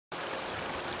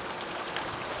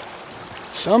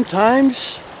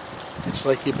Sometimes it's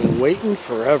like you've been waiting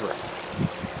forever.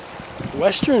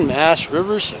 Western Mass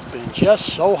rivers have been just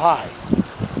so high.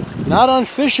 Not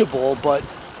unfishable, but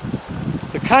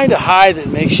the kind of high that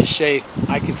makes you say,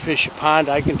 I can fish a pond,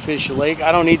 I can fish a lake,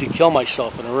 I don't need to kill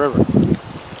myself in a river.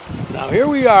 Now here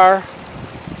we are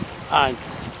on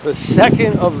the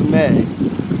 2nd of May,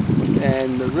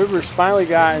 and the river's finally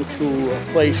gotten to a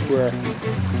place where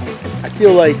I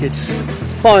feel like it's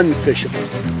fun fishable.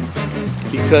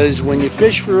 Because when you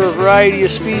fish for a variety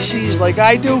of species like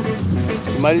I do,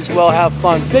 you might as well have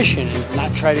fun fishing and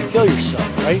not try to kill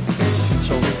yourself, right?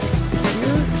 So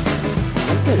here,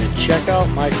 I'm going to check out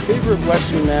my favorite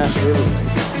Western Mass river right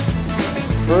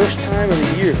now. First time of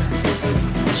the year.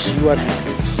 Let's see what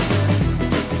happens.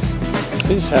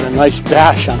 I just had a nice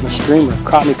bash on the streamer.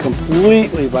 Caught me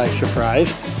completely by surprise,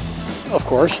 of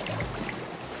course.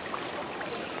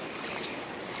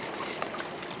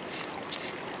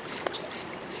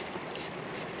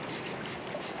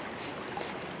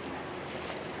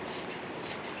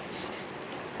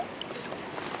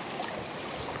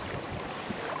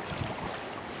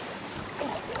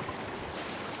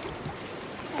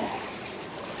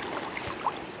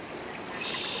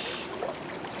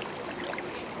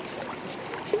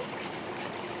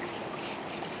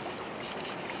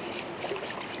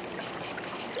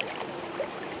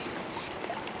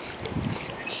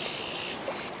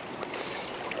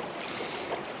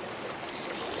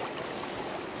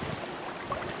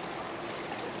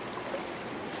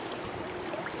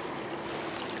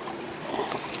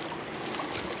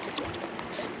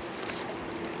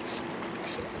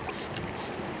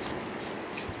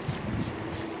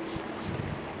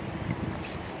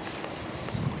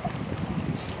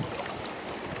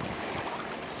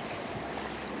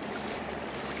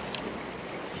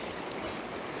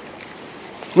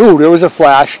 Ooh, there was a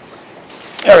flash.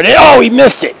 There it is. Oh, he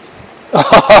missed it.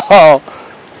 Oh,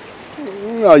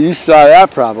 well, you saw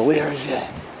that probably. There is it.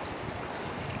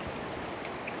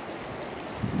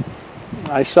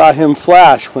 I saw him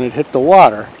flash when it hit the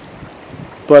water,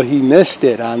 but he missed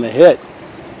it on the hit.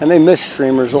 And they miss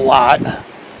streamers a lot,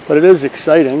 but it is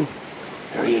exciting.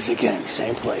 There he is again,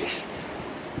 same place.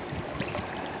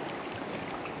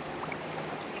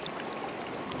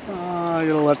 I'm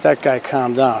going to let that guy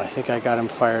calm down. I think I got him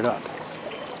fired up.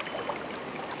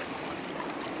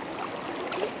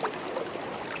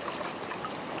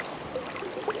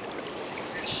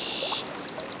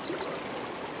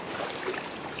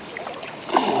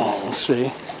 Oh, we'll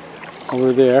see.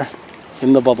 Over there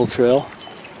in the bubble trail.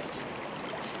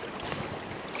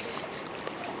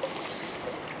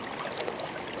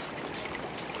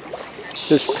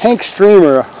 This pink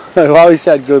streamer I've always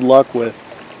had good luck with.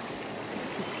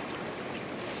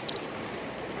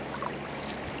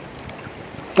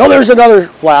 Oh, there's another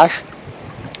flash.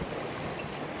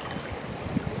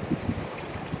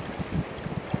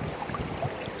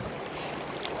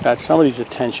 Got somebody's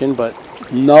attention, but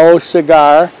no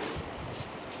cigar.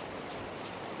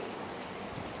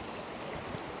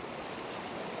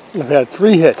 I've had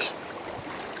 3 hits.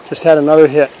 Just had another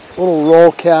hit. A little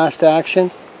roll cast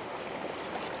action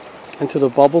into the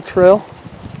bubble trail.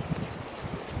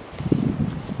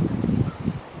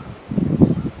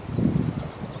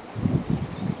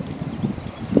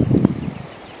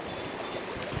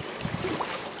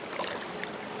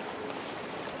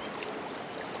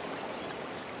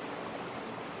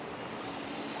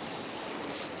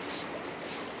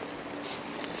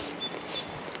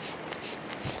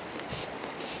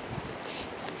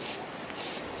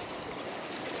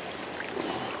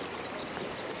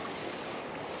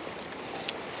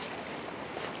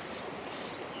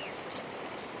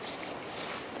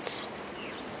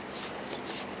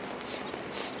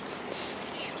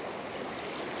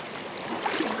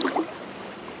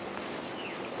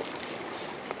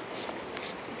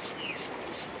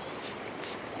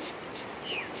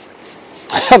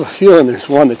 I have a feeling there's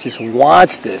one that just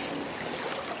wants this.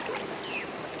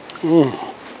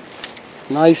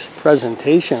 Nice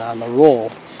presentation on the roll.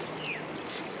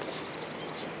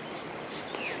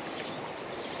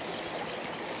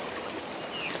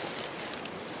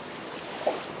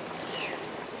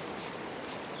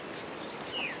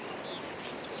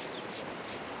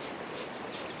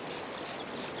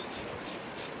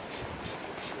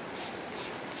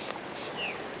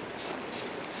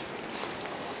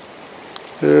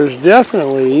 There's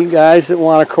definitely guys that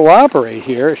want to cooperate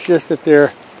here. It's just that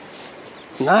they're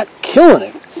not killing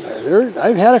it.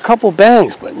 I've had a couple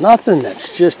bangs, but nothing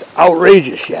that's just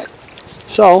outrageous yet.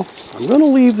 So I'm going to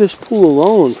leave this pool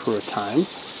alone for a time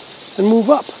and move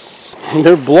up.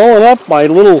 They're blowing up my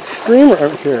little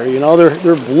streamer here. You know,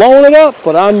 they're blowing it up,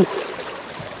 but I'm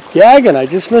Gagging, I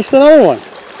just missed another one.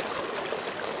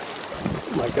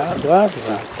 Oh my God, glasses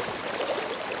on.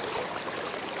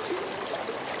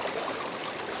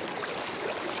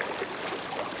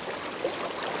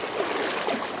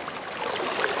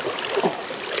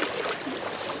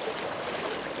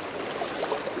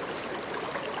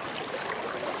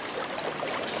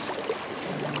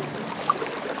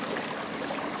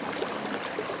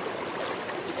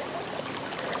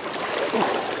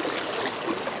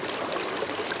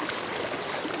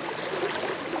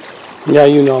 Yeah,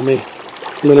 you know me.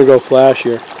 I'm gonna go flash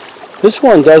here. This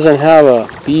one doesn't have a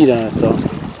bead on it though.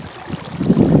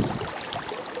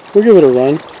 We'll give it a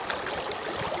run.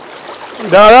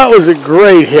 Now that was a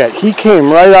great hit. He came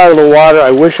right out of the water.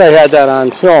 I wish I had that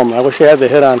on film. I wish I had the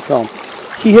hit on film.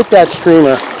 He hit that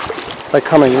streamer by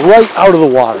coming right out of the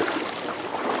water.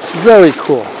 It's very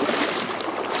cool.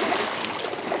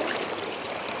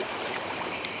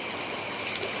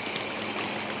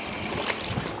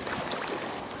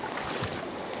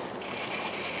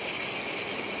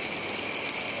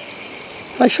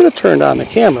 I should have turned on the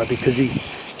camera because he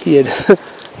had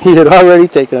he had already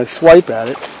taken a swipe at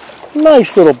it.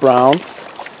 Nice little brown.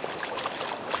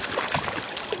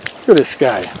 Look at this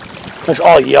guy. It's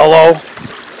all yellow.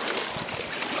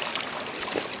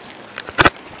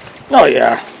 Oh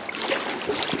yeah.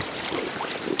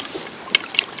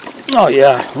 Oh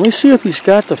yeah. Let me see if he's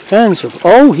got the fins of.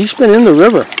 Oh, he's been in the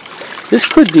river. This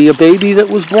could be a baby that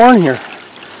was born here,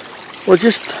 or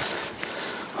just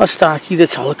a stocky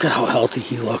that's. Oh, look at how healthy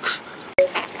he looks.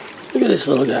 Look at this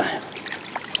little guy.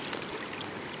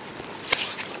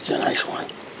 He's a nice one.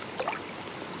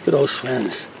 Look at those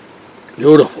fins.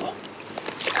 Beautiful.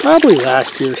 Probably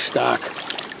last year's stock.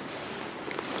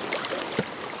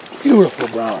 Beautiful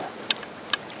brown.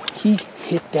 He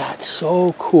hit that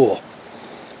so cool.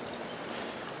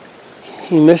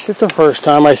 He missed it the first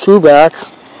time. I threw back.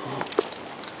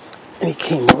 And he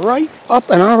came right up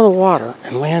and out of the water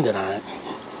and landed on it.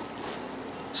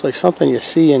 It's like something you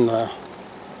see in the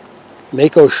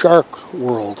Mako shark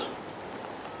world.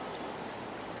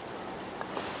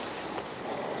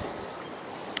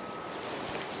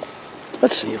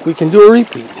 Let's see if we can do a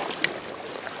repeat.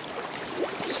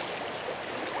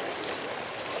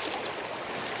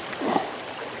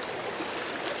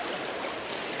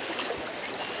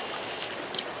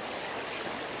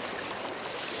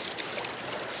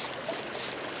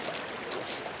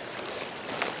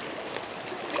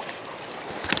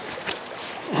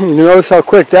 You notice how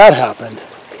quick that happened.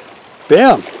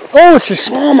 Bam. Oh, it's a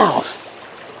smallmouth.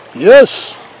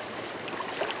 Yes.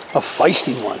 A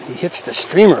feisty one. He hits the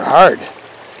streamer hard.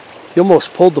 He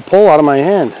almost pulled the pole out of my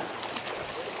hand.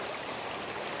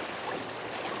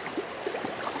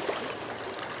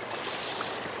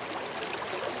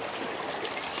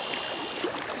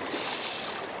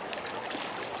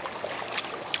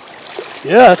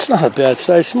 Yeah, that's not a bad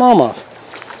size smallmouth.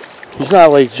 He's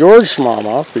not like George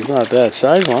smallmouth, but he's not a bad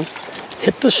size one.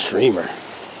 Hit the streamer.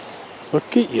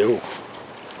 Look at you.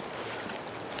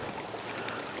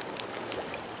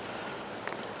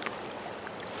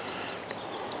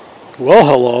 Well,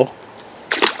 hello.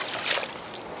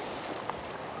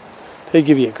 They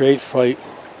give you a great fight.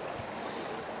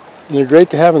 And they're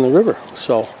great to have in the river.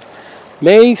 So,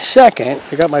 May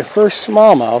 2nd, I got my first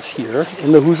smallmouth here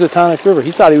in the Housatonic River.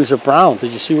 He thought he was a brown.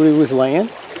 Did you see what he was laying?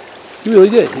 He really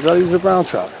did. He thought he was a brown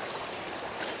trout.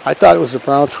 I thought it was a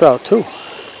brown trout too.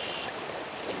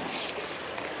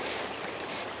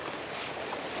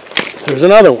 There's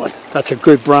another one. That's a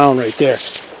good brown right there.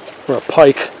 Or a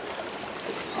pike.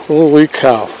 Holy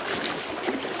cow.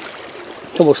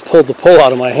 He almost pulled the pole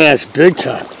out of my hands big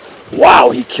time. Wow,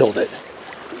 he killed it.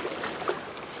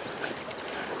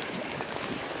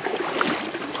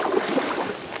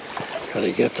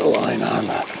 Gotta get the line on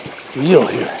the reel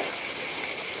here.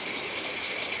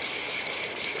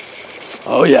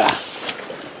 Oh yeah.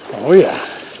 Oh yeah.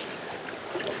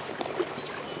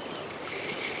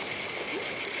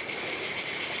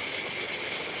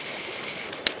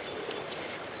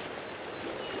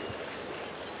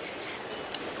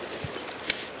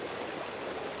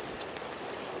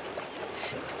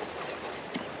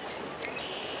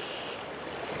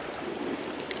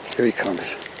 Here he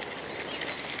comes.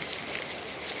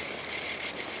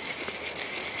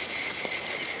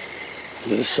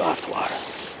 Into the soft water.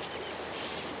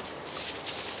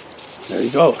 There he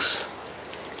goes.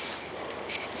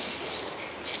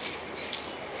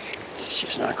 He's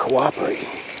just not cooperating.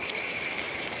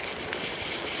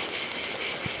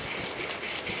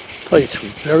 Tell you, it's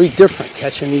very different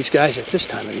catching these guys at this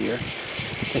time of the year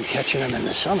than catching them in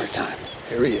the summertime.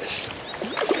 Here he is.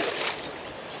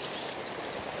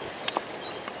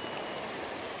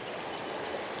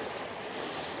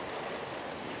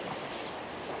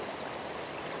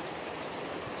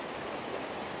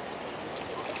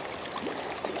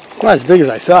 Not as big as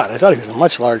I thought. I thought he was a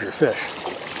much larger fish.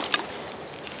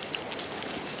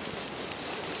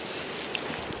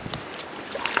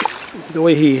 The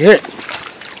way he hit.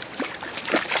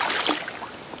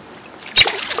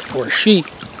 Or she.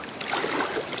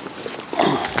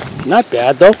 Not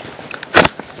bad though.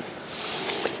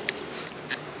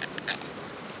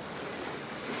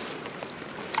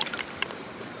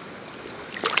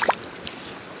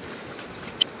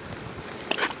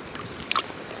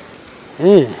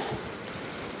 Hmm.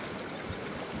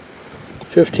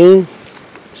 15,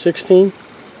 16.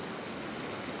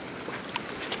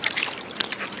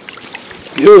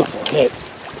 Beautiful hit.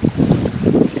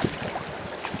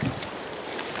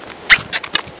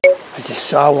 I just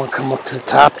saw one come up to the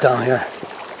top down here.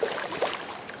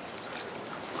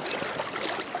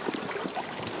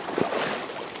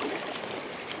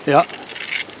 Yeah.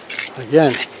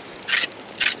 Again.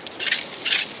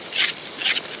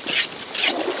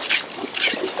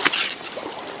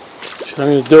 What I'm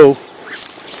going to do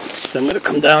is I'm going to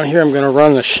come down here, I'm going to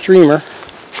run the streamer,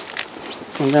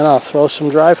 and then I'll throw some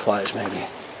dry flies maybe.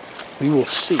 We will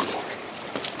see.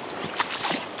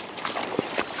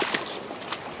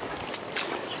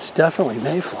 It's definitely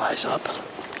mayflies up.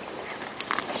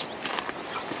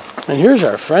 And here's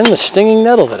our friend, the stinging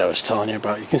nettle that I was telling you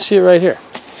about. You can see it right here.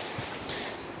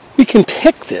 We can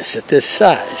pick this at this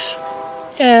size,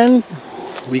 and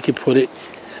we could put it,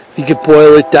 you could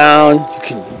boil it down, you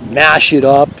can mash it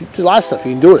up. There's a lot of stuff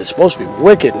you can do with it. It's supposed to be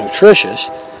wicked nutritious.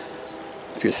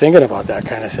 If you're thinking about that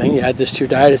kind of thing, you add this to your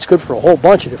diet. It's good for a whole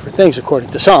bunch of different things,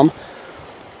 according to some.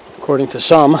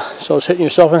 So it's hitting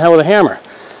yourself in the head with a hammer.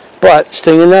 But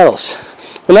stinging nettles,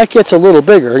 when that gets a little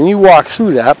bigger and you walk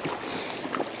through that,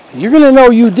 you're going to know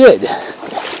you did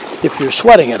if you're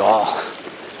sweating at all.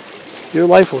 Your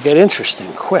life will get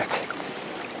interesting quick.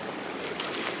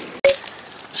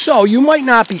 So you might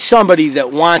not be somebody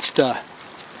that wants to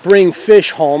bring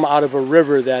fish home out of a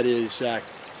river that is,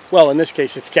 well, in this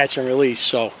case it's catch and release,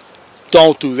 so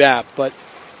don't do that. But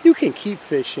you can keep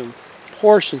fish in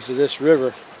portions of this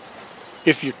river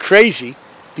if you're crazy,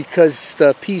 because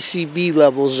the PCB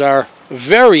levels are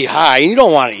very high and you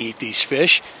don't want to eat these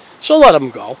fish, so let them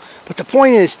go. But the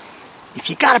point is, if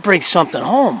you got to bring something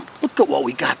home, look at what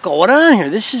we got going on here.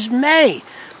 This is May.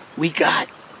 We got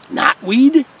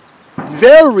knotweed,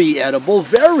 very edible,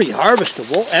 very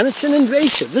harvestable, and it's an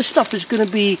invasive. This stuff is going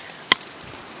to be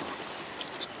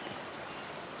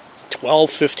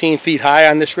 12, 15 feet high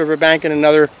on this riverbank in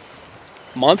another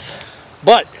month.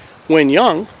 But when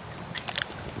young,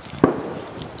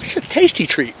 it's a tasty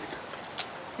treat.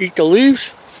 Eat the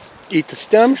leaves, eat the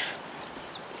stems.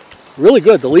 Really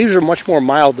good. The leaves are much more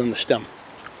mild than the stem.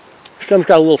 The stem's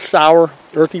got a little sour,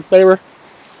 earthy flavor.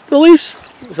 The leaves,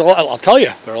 I'll tell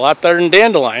you, they're a lot better than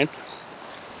dandelion.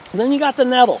 And then you got the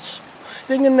nettles,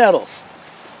 stinging nettles,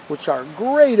 which are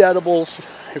great edibles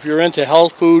if you're into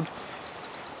health food.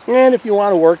 And if you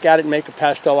want to work at it and make a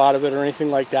pesto out of it or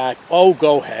anything like that, oh,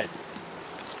 go ahead.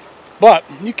 But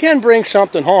you can bring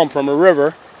something home from a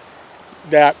river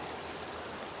that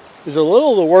is a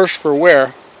little the worse for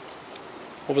wear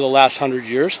over the last 100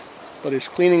 years, but is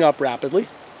cleaning up rapidly.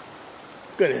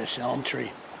 Look at this elm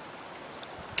tree.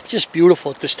 It's just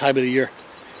beautiful at this time of the year.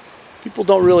 People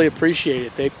don't really appreciate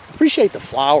it. They appreciate the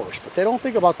flowers, but they don't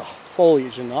think about the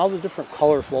foliage and all the different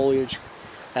color foliage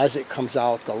as it comes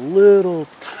out, the little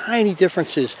tiny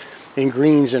differences in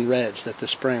greens and reds that the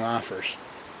spring offers.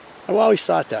 I've always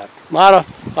thought that. A lot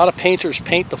of painters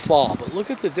paint the fall, but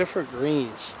look at the different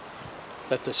greens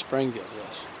that the spring gives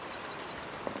us.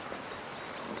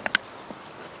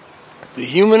 The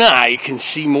human eye can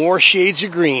see more shades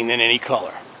of green than any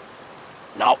color.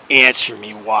 Now answer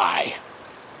me why.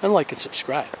 And like and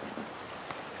subscribe.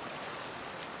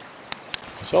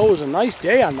 So it was a nice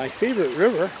day on my favorite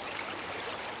river.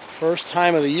 First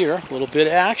time of the year, a little bit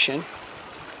of action.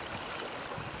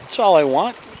 That's all I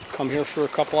want. Come here for a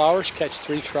couple hours, catch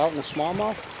 3 trout and a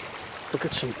smallmouth. Look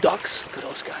at some ducks. Look at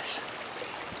those guys.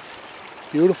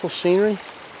 Beautiful scenery.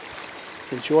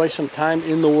 Enjoy some time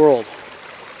in the world.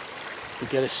 To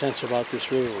get a sense about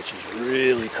this river, which is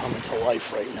really coming to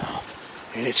life right now.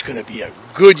 And it's going to be a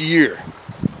good year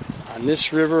on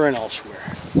this river and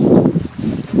elsewhere.